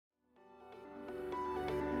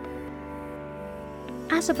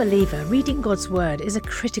As a believer, reading God's Word is a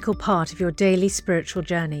critical part of your daily spiritual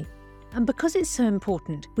journey. And because it's so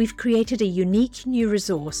important, we've created a unique new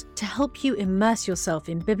resource to help you immerse yourself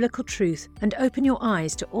in biblical truth and open your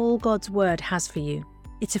eyes to all God's Word has for you.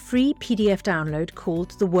 It's a free PDF download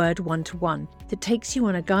called The Word 1-to-1 that takes you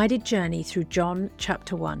on a guided journey through John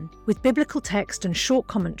chapter 1. With biblical text and short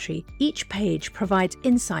commentary, each page provides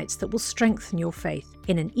insights that will strengthen your faith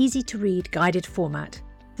in an easy-to-read guided format.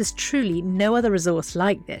 There's truly no other resource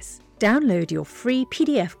like this. Download your free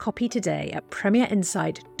PDF copy today at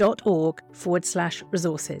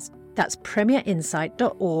premierinsight.org/resources. That's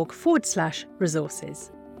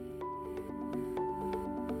premierinsight.org/resources.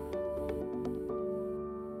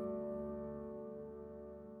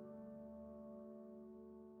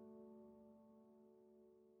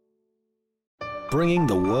 Bringing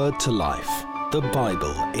the Word to life. The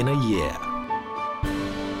Bible in a year.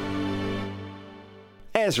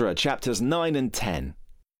 Ezra chapters 9 and 10.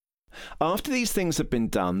 After these things had been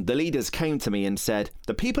done, the leaders came to me and said,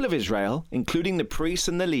 "The people of Israel, including the priests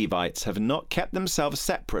and the Levites, have not kept themselves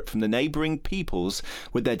separate from the neighbouring peoples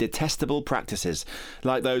with their detestable practices,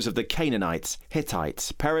 like those of the Canaanites,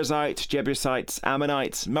 Hittites, Perizzites, Jebusites,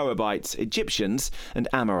 Ammonites, Moabites, Egyptians, and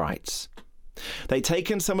Amorites. They've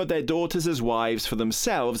taken some of their daughters as wives for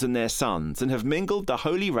themselves and their sons, and have mingled the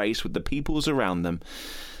holy race with the peoples around them.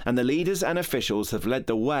 And the leaders and officials have led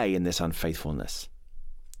the way in this unfaithfulness."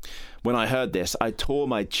 When I heard this, I tore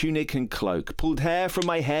my tunic and cloak, pulled hair from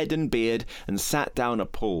my head and beard, and sat down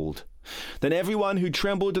appalled. Then everyone who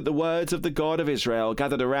trembled at the words of the God of Israel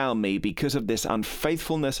gathered around me because of this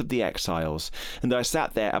unfaithfulness of the exiles, and I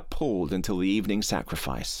sat there appalled until the evening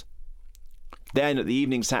sacrifice. Then at the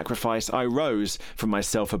evening sacrifice I rose from my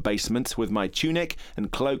self-abasement with my tunic and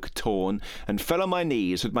cloak torn, and fell on my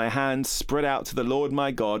knees with my hands spread out to the Lord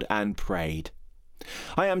my God, and prayed.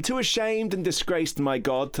 "I am too ashamed and disgraced, my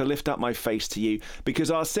God, to lift up my face to you, because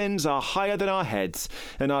our sins are higher than our heads,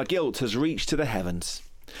 and our guilt has reached to the heavens.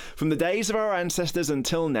 From the days of our ancestors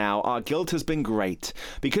until now, our guilt has been great.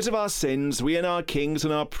 Because of our sins, we and our kings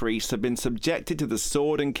and our priests have been subjected to the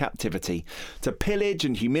sword and captivity, to pillage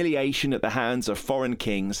and humiliation at the hands of foreign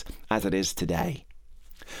kings, as it is today.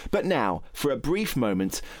 But now, for a brief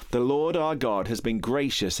moment, the Lord our God has been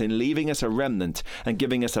gracious in leaving us a remnant and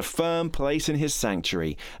giving us a firm place in his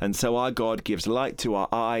sanctuary, and so our God gives light to our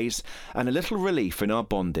eyes and a little relief in our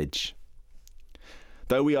bondage.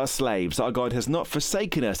 Though we are slaves, our God has not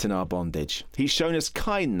forsaken us in our bondage. He's shown us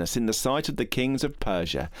kindness in the sight of the kings of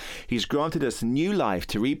Persia. He's granted us new life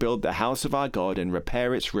to rebuild the house of our God and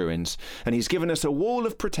repair its ruins, and he's given us a wall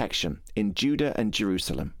of protection in Judah and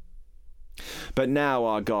Jerusalem. But now,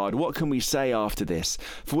 our God, what can we say after this?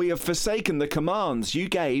 For we have forsaken the commands you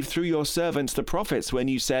gave through your servants the prophets when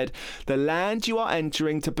you said, 'The land you are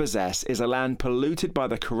entering to possess is a land polluted by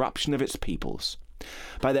the corruption of its peoples.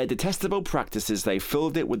 By their detestable practices they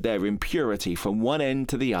filled it with their impurity from one end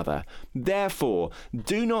to the other. Therefore,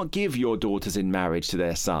 do not give your daughters in marriage to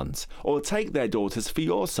their sons, or take their daughters for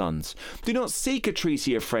your sons. Do not seek a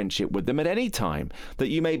treaty of friendship with them at any time, that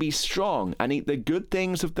you may be strong and eat the good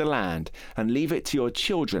things of the land, and leave it to your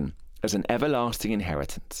children as an everlasting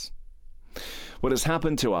inheritance.' What has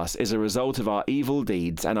happened to us is a result of our evil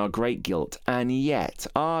deeds and our great guilt, and yet,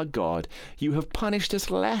 our God, you have punished us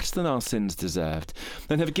less than our sins deserved,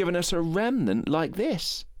 and have given us a remnant like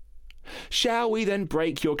this. Shall we then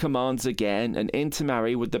break your commands again and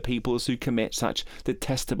intermarry with the peoples who commit such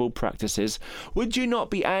detestable practices? Would you not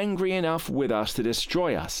be angry enough with us to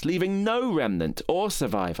destroy us, leaving no remnant or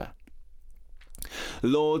survivor?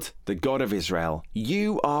 Lord, the God of Israel,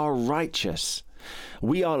 you are righteous.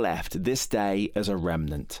 We are left this day as a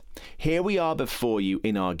remnant. Here we are before you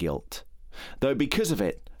in our guilt, though because of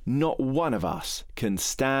it, not one of us can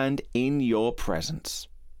stand in your presence."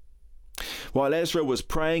 While Ezra was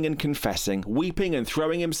praying and confessing, weeping and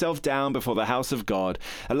throwing himself down before the house of God,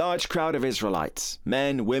 a large crowd of Israelites,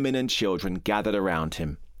 men, women, and children, gathered around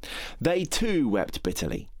him. They too wept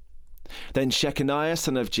bitterly. Then Shechaniah,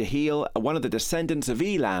 son of Jehiel, one of the descendants of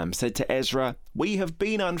Elam, said to Ezra, "We have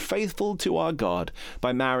been unfaithful to our God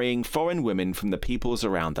by marrying foreign women from the peoples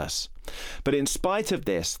around us. But in spite of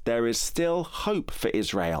this, there is still hope for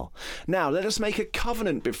Israel. Now let us make a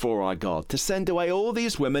covenant before our God to send away all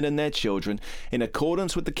these women and their children in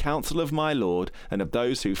accordance with the counsel of my Lord and of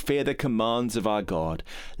those who fear the commands of our God.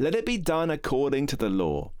 Let it be done according to the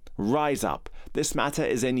law. Rise up. This matter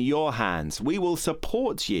is in your hands. We will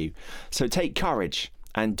support you. So take courage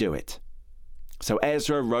and do it." So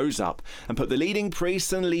Ezra rose up and put the leading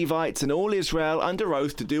priests and Levites and all Israel under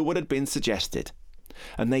oath to do what had been suggested.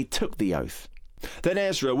 And they took the oath. Then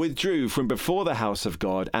Ezra withdrew from before the house of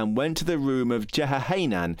God and went to the room of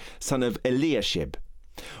Jehohanan, son of Eliashib.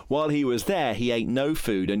 While he was there, he ate no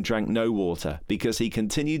food and drank no water, because he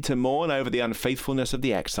continued to mourn over the unfaithfulness of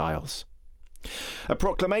the exiles. A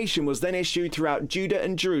proclamation was then issued throughout Judah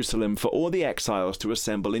and Jerusalem for all the exiles to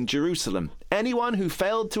assemble in Jerusalem. Anyone who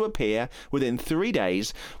failed to appear within 3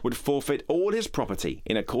 days would forfeit all his property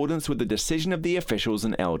in accordance with the decision of the officials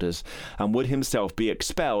and elders, and would himself be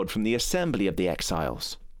expelled from the assembly of the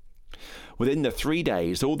exiles. Within the 3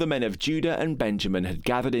 days, all the men of Judah and Benjamin had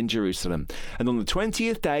gathered in Jerusalem, and on the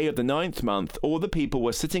 20th day of the 9th month, all the people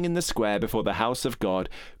were sitting in the square before the house of God,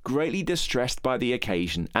 greatly distressed by the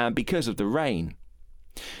occasion and because of the rain.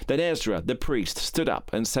 Then Ezra the priest stood up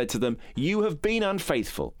and said to them, "You have been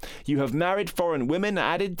unfaithful. You have married foreign women,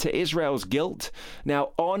 added to Israel's guilt.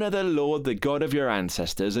 Now honor the Lord, the God of your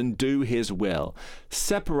ancestors, and do his will.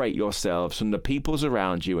 Separate yourselves from the peoples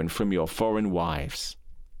around you and from your foreign wives."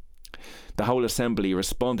 The whole assembly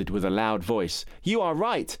responded with a loud voice, "You are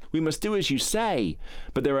right, we must do as you say.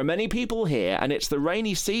 But there are many people here, and it's the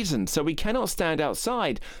rainy season, so we cannot stand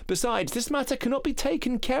outside. Besides, this matter cannot be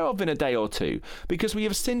taken care of in a day or two, because we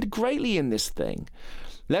have sinned greatly in this thing.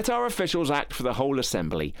 Let our officials act for the whole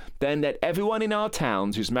assembly. Then let everyone in our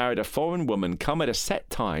towns who's married a foreign woman come at a set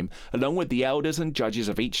time, along with the elders and judges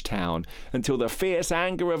of each town, until the fierce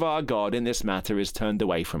anger of our God in this matter is turned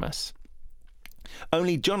away from us."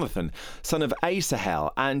 Only Jonathan, son of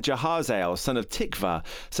Asahel, and Jahaziel, son of Tikvah,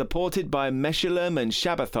 supported by Meshullam and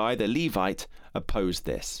Shabbathai the Levite, opposed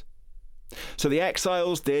this. So the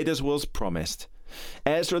exiles did as was promised.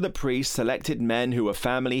 Ezra the priest selected men who were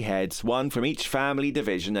family heads, one from each family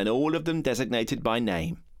division, and all of them designated by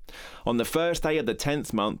name. On the first day of the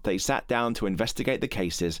 10th month, they sat down to investigate the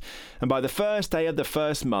cases, and by the first day of the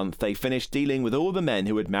first month, they finished dealing with all the men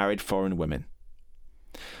who had married foreign women.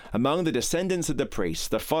 Among the descendants of the priests,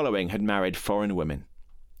 the following had married foreign women.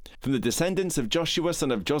 From the descendants of Joshua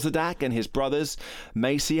son of Jozadak and his brothers,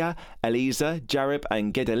 Maaseiah, Eleazar, Jarib,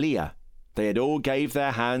 and Gedaliah, they had all gave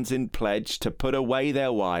their hands in pledge to put away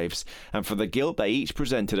their wives, and for the guilt they each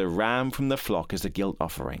presented a ram from the flock as a guilt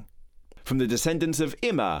offering. From the descendants of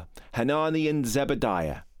Immer, Hanani and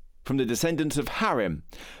Zebediah. From the descendants of Harim,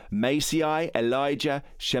 Maaseiah, Elijah,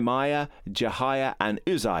 Shemaiah, Jehiah, and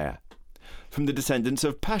Uzziah. From the descendants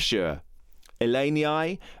of Pashur,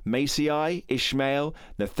 Elani, Maaseiah, Ishmael,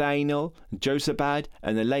 Nathanael, Josabad,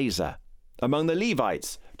 and Eleazar. Among the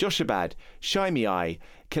Levites, Joshabad, Shimei,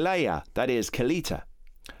 Kelaiah, that is, Kelita,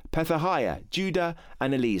 Pethahiah, Judah,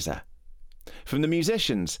 and Eleazar. From the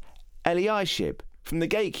musicians, Eliashib. From the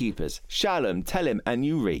gatekeepers, Shallum, Telem, and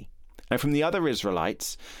Uri. And from the other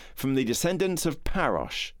Israelites, from the descendants of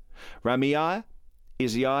Parosh, Ramiah,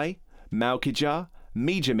 Izai, Malchijah,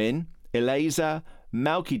 Mijamin, Eleazar,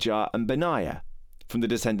 Malchijah, and Benaiah. From the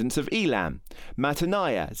descendants of Elam,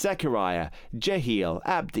 Mattaniah, Zechariah, Jehiel,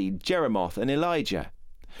 Abdi, Jeremoth, and Elijah.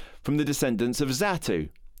 From the descendants of Zattu,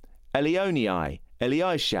 Elionai,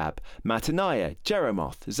 Eliashab, Mattaniah,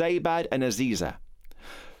 Jeremoth, Zabad, and Aziza.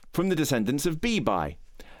 From the descendants of Bebai,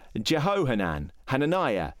 Jehohanan,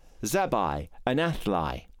 Hananiah, Zabai, and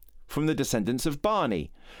Athli. From the descendants of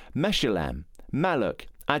Bani, Meshullam, Maluk,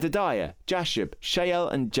 Adadiah, Jashub,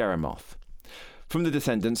 Shael, and Jeremoth. From the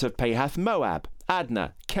descendants of Pahath Moab,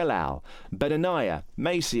 Adna, Kelal, Benaniah,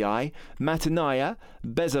 Maaseiah, Mattaniah,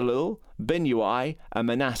 Bezalel, Binui, and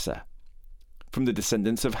Manasseh. From the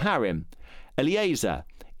descendants of Harim, Eleazar,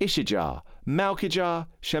 Ishijah, Malchijah,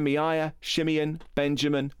 Shemaiah, Shimeon,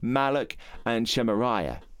 Benjamin, Maluk, and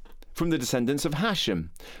Shemariah. From the descendants of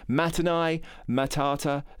Hashem, Mattanai,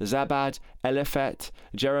 Matata, Zabad, Eliphet,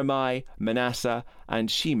 Jeremiah, Manasseh, and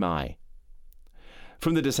Shimei.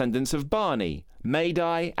 From the descendants of Bani,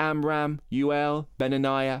 Madai, Amram, Uel,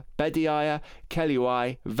 Benaniah, Bediah,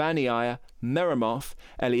 Kelui, Vaniah, Meremoth,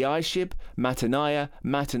 Eliashib, Mattaniah,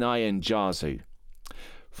 and Jazu.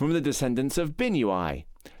 From the descendants of Binui,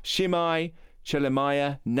 Shimei,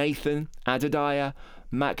 Shelemiah, Nathan, Adadiah,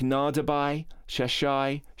 Macnadabai,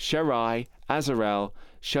 Sheshai, Sherai, Azarel,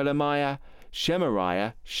 Shelemiah,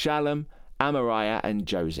 Shemariah, Shalom, Amariah, and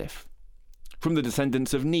Joseph. From the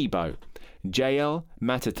descendants of Nebo, Jael,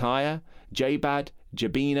 Mattatiah, Jabad,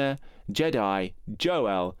 Jabina, Jedi,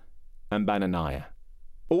 Joel, and Bananiah.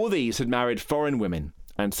 All these had married foreign women,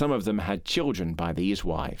 and some of them had children by these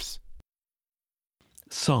wives.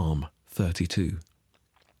 Psalm 32.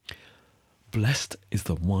 Blessed is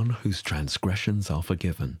the one whose transgressions are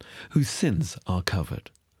forgiven, whose sins are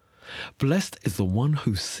covered. Blessed is the one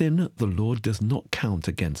whose sin the Lord does not count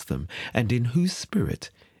against them, and in whose spirit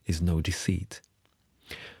is no deceit.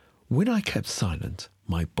 When I kept silent,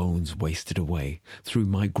 my bones wasted away through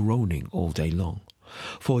my groaning all day long.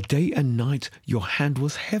 For day and night your hand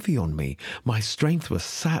was heavy on me. My strength was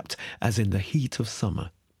sapped as in the heat of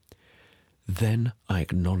summer. Then I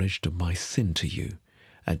acknowledged my sin to you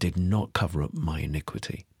and did not cover up my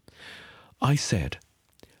iniquity. I said,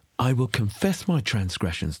 I will confess my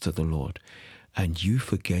transgressions to the Lord, and you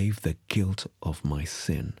forgave the guilt of my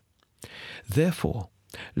sin. Therefore,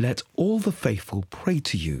 let all the faithful pray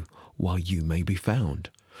to you while you may be found.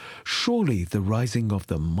 Surely the rising of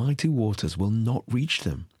the mighty waters will not reach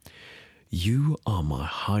them. You are my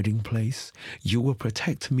hiding place. You will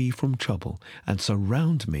protect me from trouble and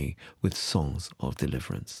surround me with songs of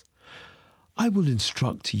deliverance. I will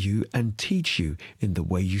instruct you and teach you in the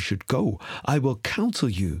way you should go. I will counsel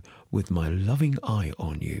you with my loving eye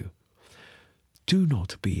on you. Do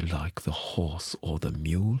not be like the horse or the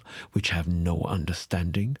mule, which have no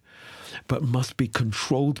understanding, but must be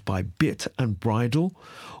controlled by bit and bridle,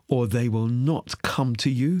 or they will not come to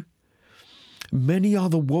you. Many are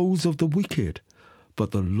the woes of the wicked,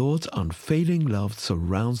 but the Lord's unfailing love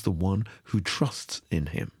surrounds the one who trusts in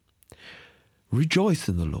him. Rejoice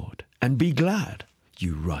in the Lord, and be glad,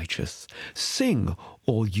 you righteous. Sing,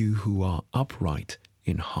 all you who are upright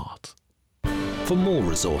in heart. For more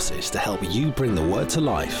resources to help you bring the word to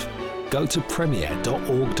life, go to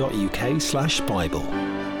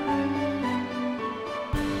premier.org.uk/Bible.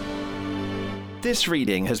 This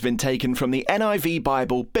reading has been taken from the NIV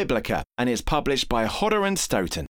Bible Biblica and is published by Hodder and Stoughton.